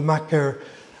upon the macaire,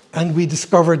 and we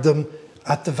discovered them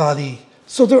at the valley.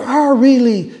 So there are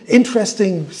really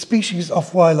interesting species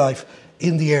of wildlife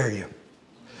in the area.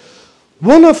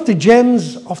 One of the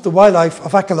gems of the wildlife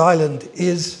of Achill Island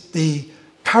is the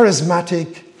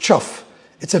charismatic chough.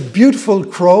 It's a beautiful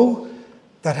crow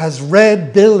that has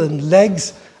red bill and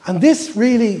legs, and this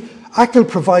really, Achill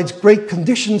provides great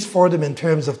conditions for them in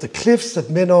terms of the cliffs at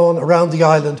Minnow around the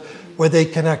island where they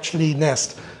can actually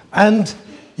nest. And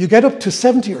you get up to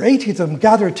 70 or 80 of them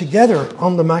gathered together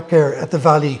on the macaire at the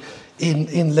valley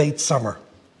in late summer.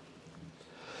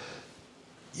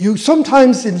 You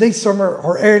sometimes in late summer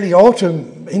or early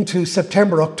autumn into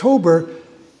September, October,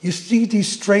 you see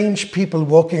these strange people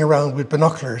walking around with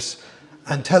binoculars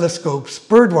and telescopes,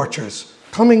 bird watchers,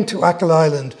 coming to Achill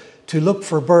Island to look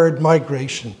for bird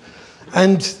migration.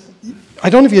 And I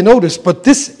don't know if you noticed, but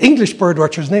this English bird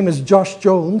watcher, his name is Josh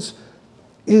Jones,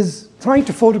 is trying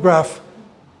to photograph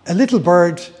a little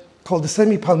bird called the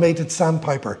semi-palmated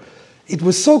sandpiper. It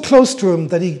was so close to him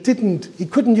that he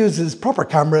couldn't use his proper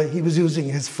camera, he was using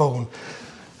his phone.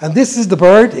 And this is the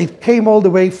bird. It came all the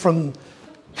way from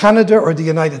Canada or the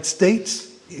United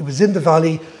States. It was in the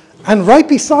valley. And right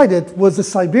beside it was a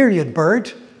Siberian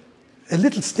bird, a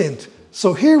little stint.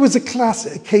 So here was a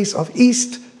case of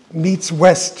East meets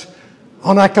West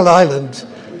on Achill Island.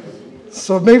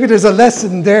 So maybe there's a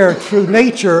lesson there through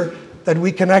nature that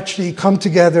we can actually come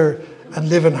together and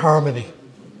live in harmony.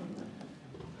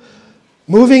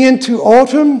 Moving into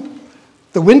autumn,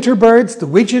 the winter birds, the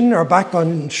widgeon, are back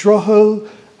on Shrughill,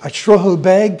 at Shrughill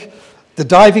Beg. The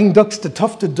diving ducks, the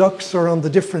tufted ducks, are on the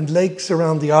different lakes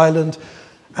around the island.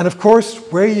 And of course,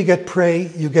 where you get prey,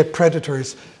 you get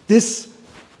predators. This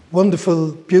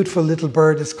wonderful, beautiful little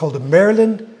bird is called a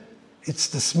merlin. It's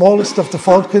the smallest of the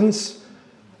falcons.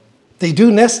 They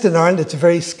do nest in Ireland. It's a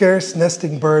very scarce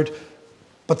nesting bird,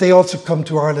 but they also come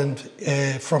to Ireland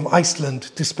from Iceland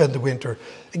to spend the winter.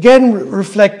 Again,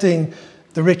 reflecting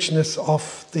the richness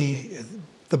of the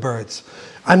birds.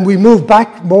 And we move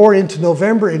back more into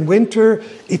November in winter.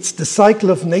 It's the cycle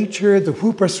of nature. The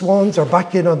whooper swans are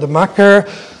back in on the macaire.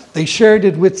 They shared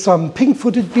it with some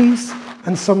pink-footed geese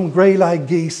and some grey-lag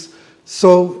geese.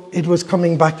 So it was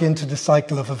coming back into the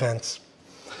cycle of events.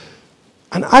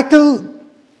 And Achill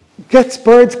gets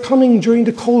birds coming during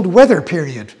the cold weather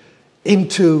period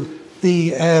into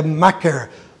the macaire.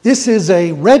 This is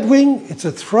a redwing. It's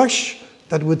a thrush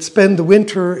that would spend the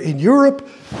winter in Europe.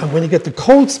 And when you get the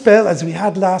cold spell, as we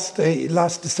had last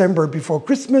December before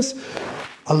Christmas,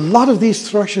 a lot of these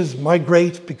thrushes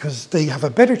migrate because they have a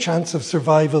better chance of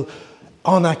survival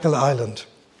on Achill Island.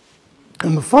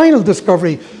 And the final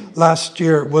discovery last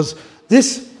year was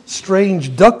this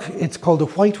strange duck. It's called a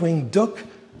white-winged duck,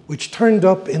 which turned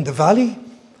up in the valley.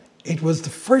 It was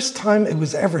the first time it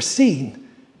was ever seen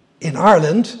in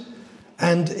Ireland,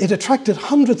 and it attracted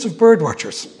hundreds of bird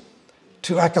watchers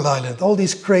to Achill Island. All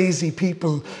these crazy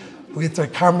people with their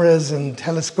cameras and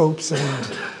telescopes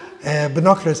and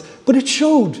binoculars. But it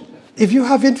showed, if you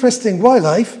have interesting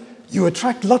wildlife, you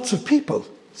attract lots of people.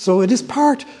 So it is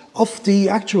part of the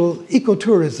actual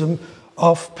ecotourism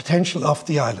of potential of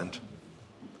the island.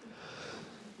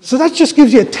 So that just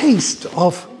gives you a taste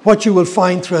of what you will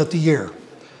find throughout the year.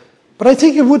 But I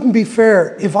think it wouldn't be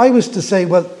fair if I was to say,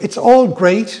 well, it's all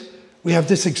great, we have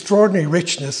this extraordinary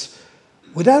richness,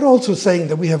 without also saying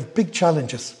that we have big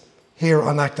challenges here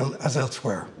on Achill as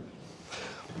elsewhere.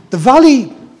 The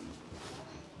valley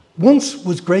once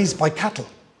was grazed by cattle.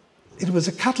 It was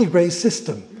a cattle graze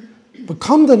system. But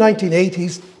come the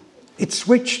 1980s, it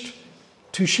switched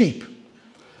to sheep.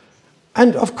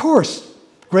 And of course,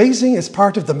 grazing is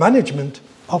part of the management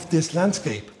of this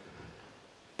landscape.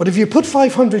 But if you put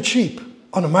 500 sheep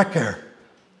on a macaire,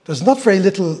 there's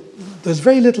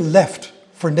very little left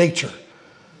for nature.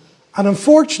 And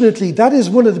unfortunately, that is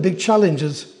one of the big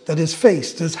challenges that is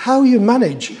faced, is how you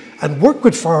manage and work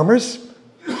with farmers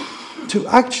to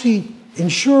actually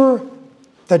ensure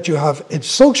that you have a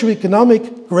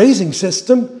socio-economic grazing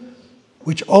system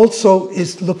which also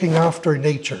is looking after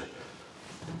nature.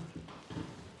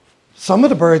 Some of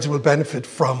the birds will benefit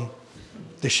from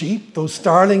the sheep. Those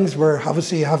starlings were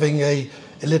obviously having a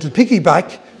little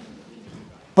piggyback,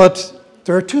 but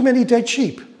there are too many dead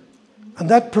sheep. And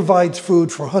that provides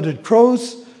food for hooded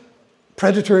crows.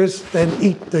 Predators then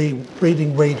eat the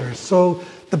breeding waders. So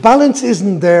the balance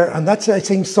isn't there, and that's, I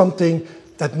think, something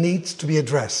that needs to be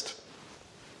addressed.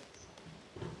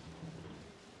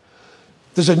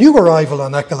 There's a new arrival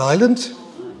on Achill Island,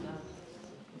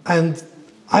 and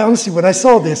I honestly, when I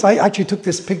saw this, I actually took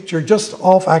this picture just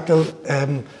off Achill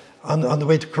on the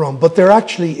way to Chrome, but they're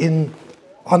actually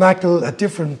on Achill at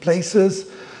different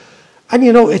places. And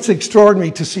you know, it's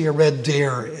extraordinary to see a red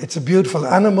deer. It's a beautiful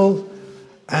animal,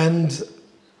 and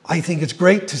I think it's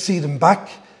great to see them back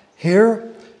here,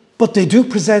 but they do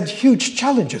present huge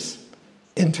challenges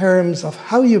in terms of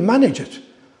how you manage it.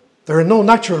 There are no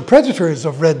natural predators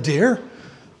of red deer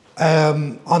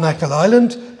on Achill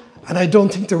Island, and I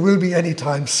don't think there will be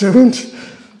anytime soon.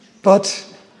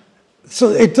 But so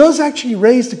it does actually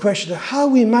raise the question of how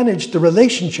we manage the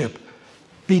relationship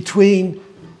between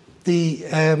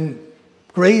the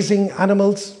grazing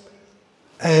animals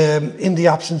in the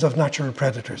absence of natural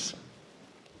predators.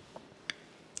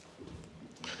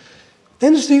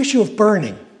 Then there's the issue of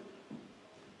burning.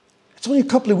 It's only a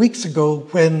couple of weeks ago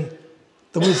when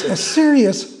there was a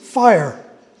serious fire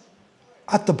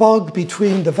at the bog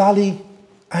between the valley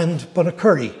and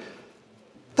Bunacurry.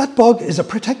 That bog is a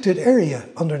protected area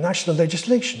under national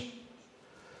legislation.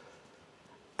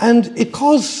 And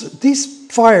these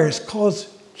fires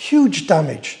cause huge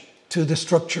damage to the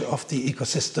structure of the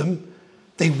ecosystem.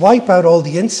 They wipe out all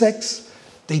the insects,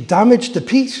 they damage the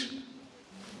peat,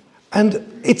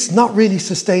 and it's not really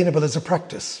sustainable as a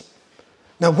practice.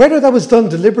 Now, whether that was done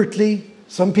deliberately,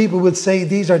 some people would say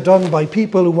these are done by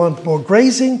people who want more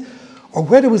grazing, or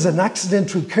whether it was an accident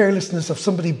through carelessness of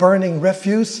somebody burning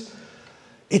refuse,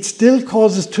 it still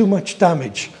causes too much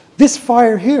damage. This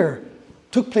fire here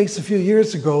took place a few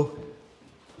years ago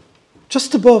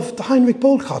just above the Heinrich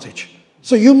Boll cottage.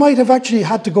 So you might have actually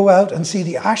had to go out and see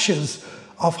the ashes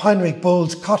of Heinrich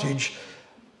Boll's cottage,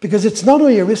 because it's not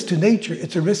only a risk to nature,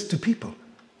 it's a risk to people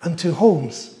and to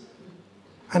homes.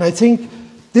 And I think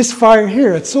this fire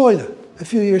here at Soila a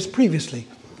few years previously,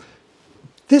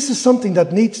 this is something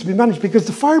that needs to be managed, because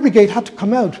the fire brigade had to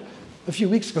come out a few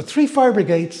weeks ago. 3 fire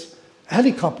brigades, a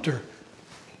helicopter,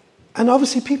 and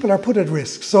obviously people are put at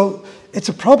risk. So it's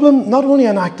a problem not only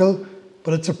on Achill,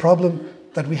 but it's a problem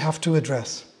that we have to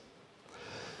address.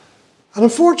 And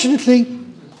unfortunately,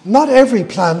 not every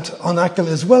plant on Achill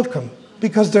is welcome,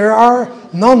 because there are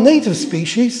non-native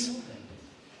species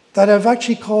that have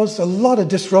actually caused a lot of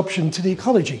disruption to the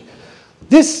ecology.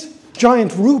 This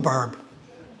giant rhubarb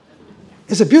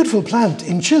is a beautiful plant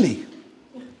in Chile,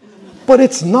 but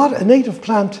it's not a native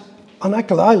plant on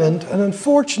Achill Island, and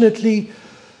unfortunately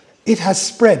it has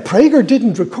spread. Prager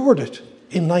didn't record it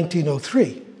in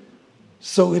 1903,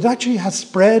 so it actually has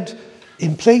spread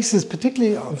in places,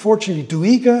 particularly, unfortunately,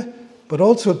 Duiga, but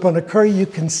also at Bunacurry. You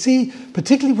can see,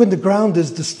 particularly when the ground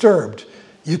is disturbed,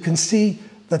 you can see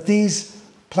that these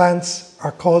plants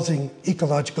are causing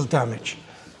ecological damage.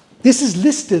 This is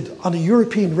listed on a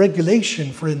European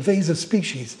regulation for invasive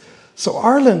species. So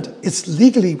Ireland is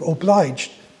legally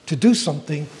obliged to do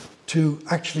something to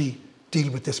actually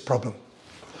deal with this problem.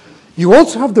 You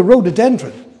also have the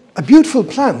rhododendron, a beautiful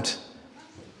plant,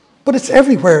 but it's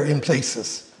everywhere in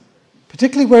places,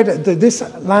 particularly where this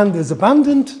land is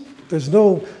abandoned, there's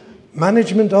no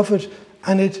management of it,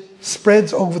 and it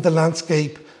spreads over the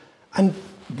landscape. And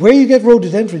where you get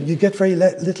rhododendron, you get very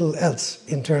little else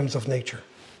in terms of nature.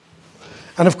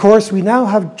 And of course, we now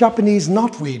have Japanese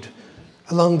knotweed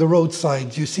along the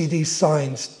roadside. You see these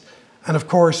signs. And of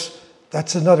course,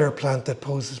 that's another plant that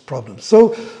poses problems.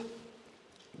 So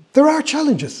there are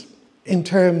challenges in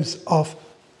terms of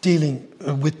dealing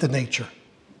with the nature.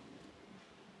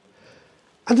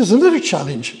 And there's another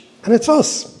challenge, and it's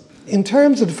us. In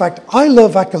terms of the fact, I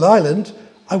love Achill Island,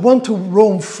 I want to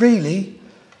roam freely,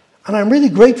 and I'm really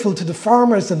grateful to the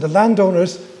farmers and the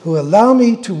landowners who allow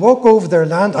me to walk over their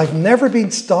land. I've never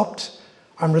been stopped.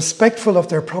 I'm respectful of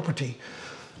their property.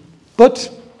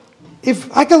 But if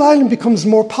Achill Island becomes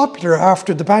more popular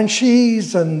after the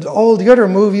Banshees and all the other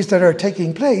movies that are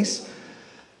taking place,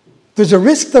 there's a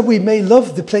risk that we may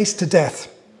love the place to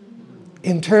death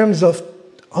in terms of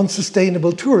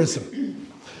unsustainable tourism.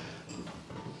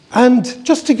 And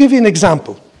just to give you an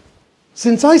example,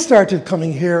 since I started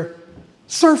coming here,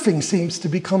 surfing seems to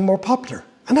become more popular.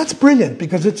 And that's brilliant,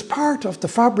 because it's part of the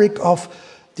fabric of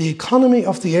the economy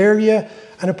of the area,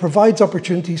 and it provides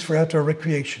opportunities for outdoor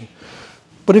recreation.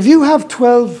 But if you have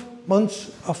 12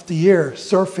 months of the year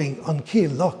surfing on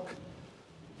Keel Loch,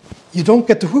 you don't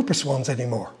get the whooper swans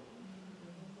anymore.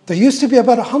 There used to be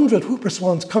about 100 whooper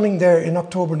swans coming there in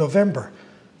October, November.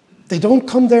 They don't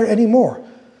come there anymore.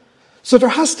 So there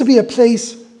has to be a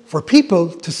place for people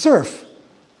to surf,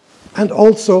 and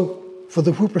also for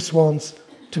the whooper swans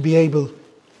to be able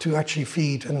to actually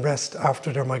feed and rest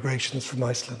after their migrations from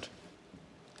Iceland.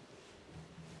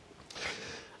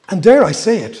 And dare I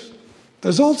say it,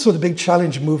 there's also the big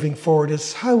challenge moving forward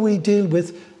is how we deal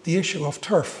with the issue of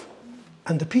turf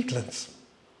and the peatlands.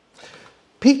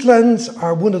 Peatlands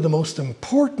are one of the most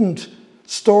important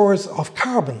stores of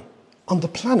carbon on the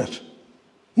planet,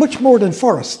 much more than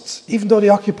forests, even though they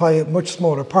occupy a much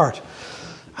smaller part.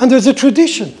 And there's a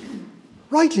tradition,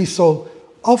 rightly so,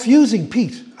 of using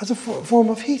peat as a form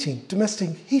of heating, domestic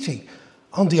heating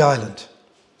on the island.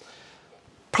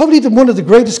 Probably one of the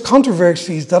greatest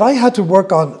controversies that I had to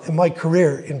work on in my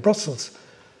career in Brussels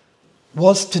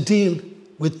was to deal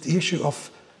with the issue of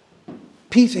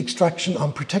peat extraction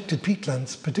on protected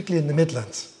peatlands, particularly in the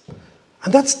Midlands.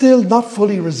 And that's still not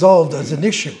fully resolved as an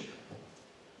issue.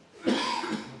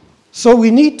 So we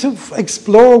need to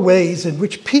explore ways in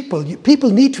which people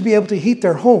need to be able to heat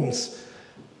their homes.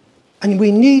 And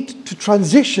we need to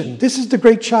transition. This is the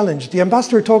great challenge. The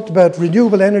ambassador talked about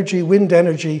renewable energy, wind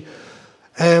energy,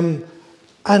 and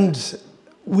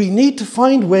we need to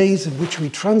find ways in which we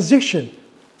transition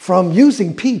from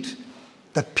using peat,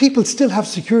 that people still have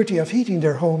security of heating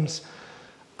their homes,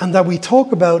 and that we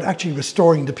talk about actually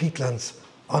restoring the peatlands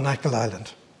on Achill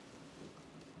Island.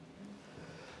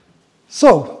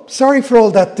 So, sorry for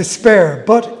all that despair,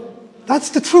 but that's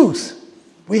the truth.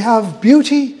 We have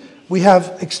beauty, we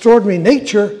have extraordinary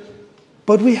nature,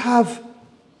 but we have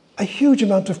a huge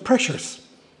amount of pressures.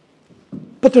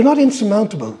 But they're not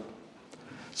insurmountable.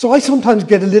 So I sometimes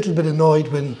get a little bit annoyed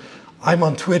when I'm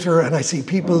on Twitter and I see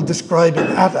people describing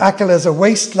Achill as a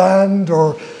wasteland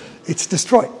or it's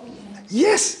destroyed.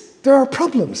 Yes, there are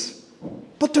problems,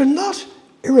 but they're not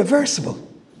irreversible.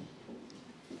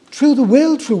 Through the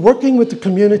will, through working with the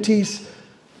communities,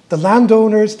 the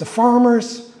landowners, the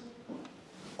farmers,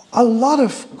 a lot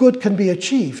of good can be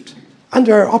achieved. And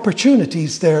there are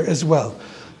opportunities there as well.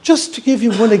 Just to give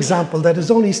you one example that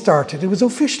has only started, it was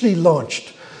officially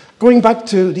launched, going back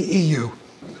to the EU.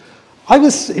 I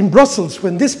was in Brussels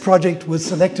when this project was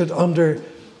selected under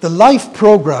the LIFE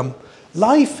programme.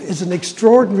 LIFE is an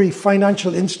extraordinary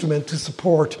financial instrument to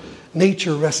support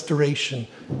nature restoration,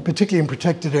 particularly in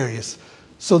protected areas.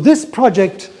 So this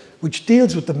project, which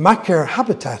deals with the Micheál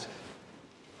habitat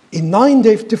in 9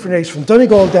 different areas from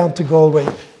Donegal down to Galway,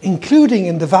 including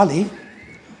in the valley,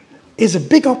 is a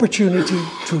big opportunity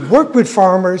to work with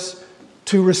farmers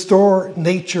to restore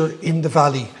nature in the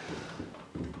valley.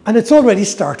 And it's already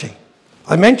starting.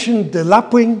 I mentioned the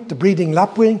lapwing, the breeding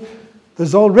lapwing.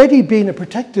 There's already been a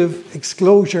protective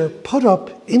exclosure put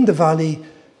up in the valley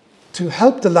to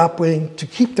help the lapwing, to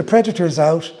keep the predators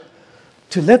out,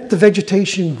 to let the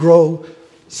vegetation grow.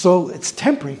 So it's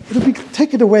temporary. It'll be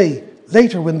taken away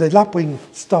later when the lapwing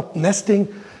stop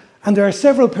nesting. And there are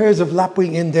several pairs of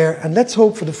lapwing in there, and let's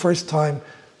hope for the first time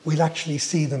we'll actually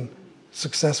see them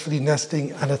successfully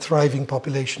nesting and a thriving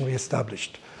population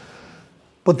re-established.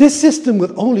 But this system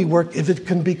will only work if it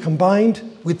can be combined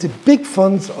with the big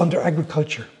funds under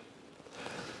agriculture.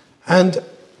 And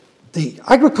the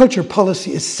agriculture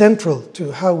policy is central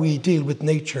to how we deal with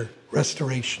nature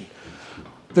restoration.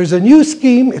 There's a new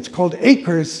scheme, it's called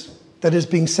Acres, that is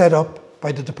being set up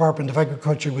by the Department of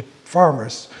Agriculture with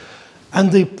farmers.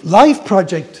 And the LIFE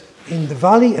project in the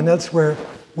valley and elsewhere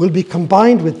will be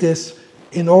combined with this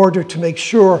in order to make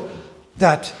sure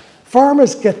that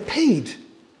farmers get paid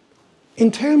in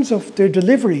terms of their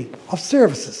delivery of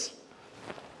services.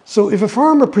 So if a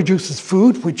farmer produces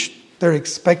food, which they're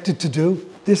expected to do,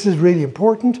 this is really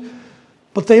important,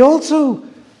 but they also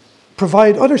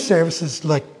provide other services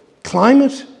like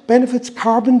climate benefits,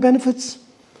 carbon benefits,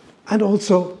 and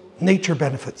also nature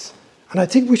benefits. And I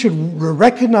think we should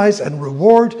recognize and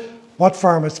reward what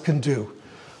farmers can do.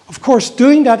 Of course,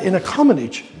 doing that in a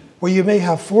commonage where you may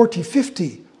have 40,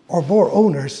 50 or more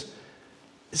owners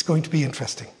is going to be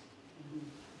interesting.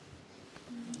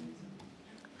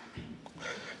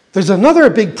 There's another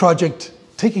big project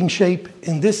taking shape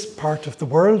in this part of the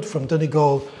world, from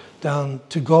Donegal down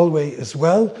to Galway as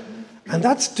well, and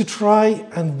that's to try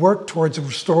and work towards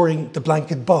restoring the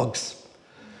blanket bogs.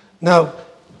 Now,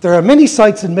 there are many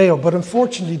sites in Mayo, but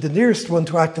unfortunately the nearest one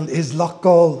to Achill is Lough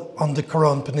Gall on the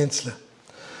Currán Peninsula.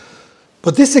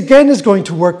 But this again is going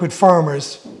to work with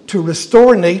farmers to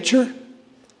restore nature,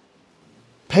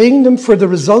 paying them for the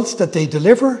results that they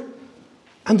deliver,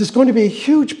 and there's going to be a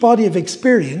huge body of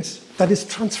experience that is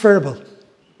transferable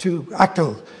to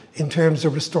Achill in terms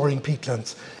of restoring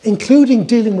peatlands, including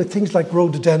dealing with things like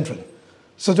rhododendron.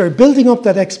 So they're building up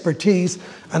that expertise,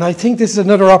 and I think this is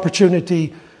another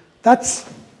opportunity.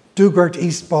 That's Dugart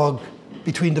East Bog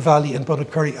between the valley and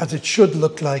Bunnacurry, as it should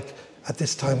look like at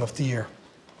this time of the year.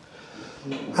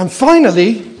 And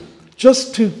finally,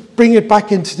 just to bring it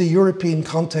back into the European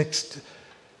context,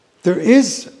 there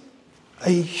is a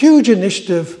huge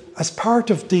initiative as part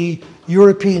of the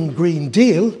European Green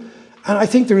Deal, and I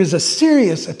think there is a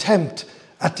serious attempt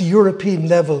at the European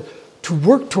level to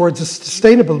work towards a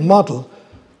sustainable model,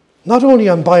 not only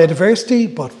on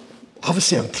biodiversity, but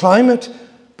obviously on climate,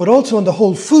 but also on the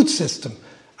whole food system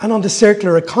and on the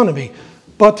circular economy.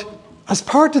 But as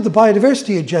part of the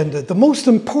biodiversity agenda, the most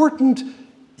important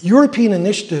European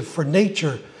initiative for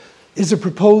nature is a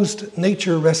proposed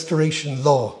nature restoration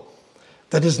law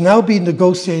that is now being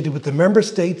negotiated with the member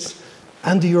states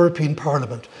and the European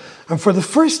Parliament. And for the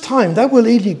first time, that will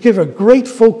really give a great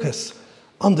focus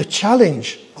on the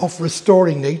challenge of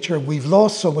restoring nature. We've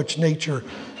lost so much nature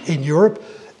in Europe.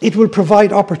 It will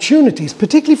provide opportunities,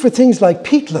 particularly for things like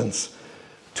peatlands,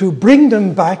 to bring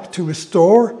them back, to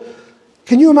restore.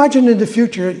 Can you imagine in the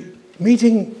future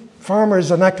meeting farmers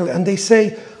in Achill and they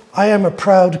say, I am a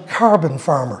proud carbon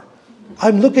farmer.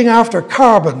 I'm looking after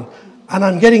carbon and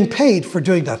I'm getting paid for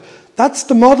doing that. That's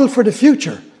the model for the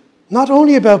future. Not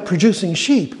only about producing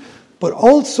sheep, but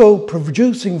also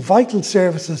producing vital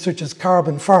services such as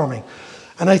carbon farming.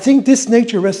 And I think this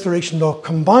nature restoration law,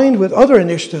 combined with other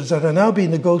initiatives that are now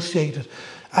being negotiated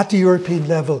at the European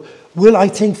level, will, I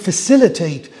think,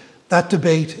 facilitate that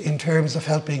debate in terms of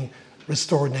helping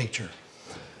restore nature.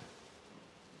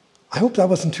 I hope that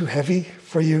wasn't too heavy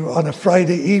for you on a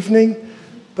Friday evening,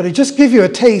 but it just gives you a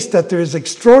taste that there is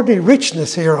extraordinary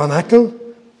richness here on Achill.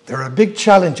 There are big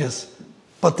challenges,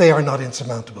 but they are not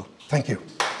insurmountable. Thank you.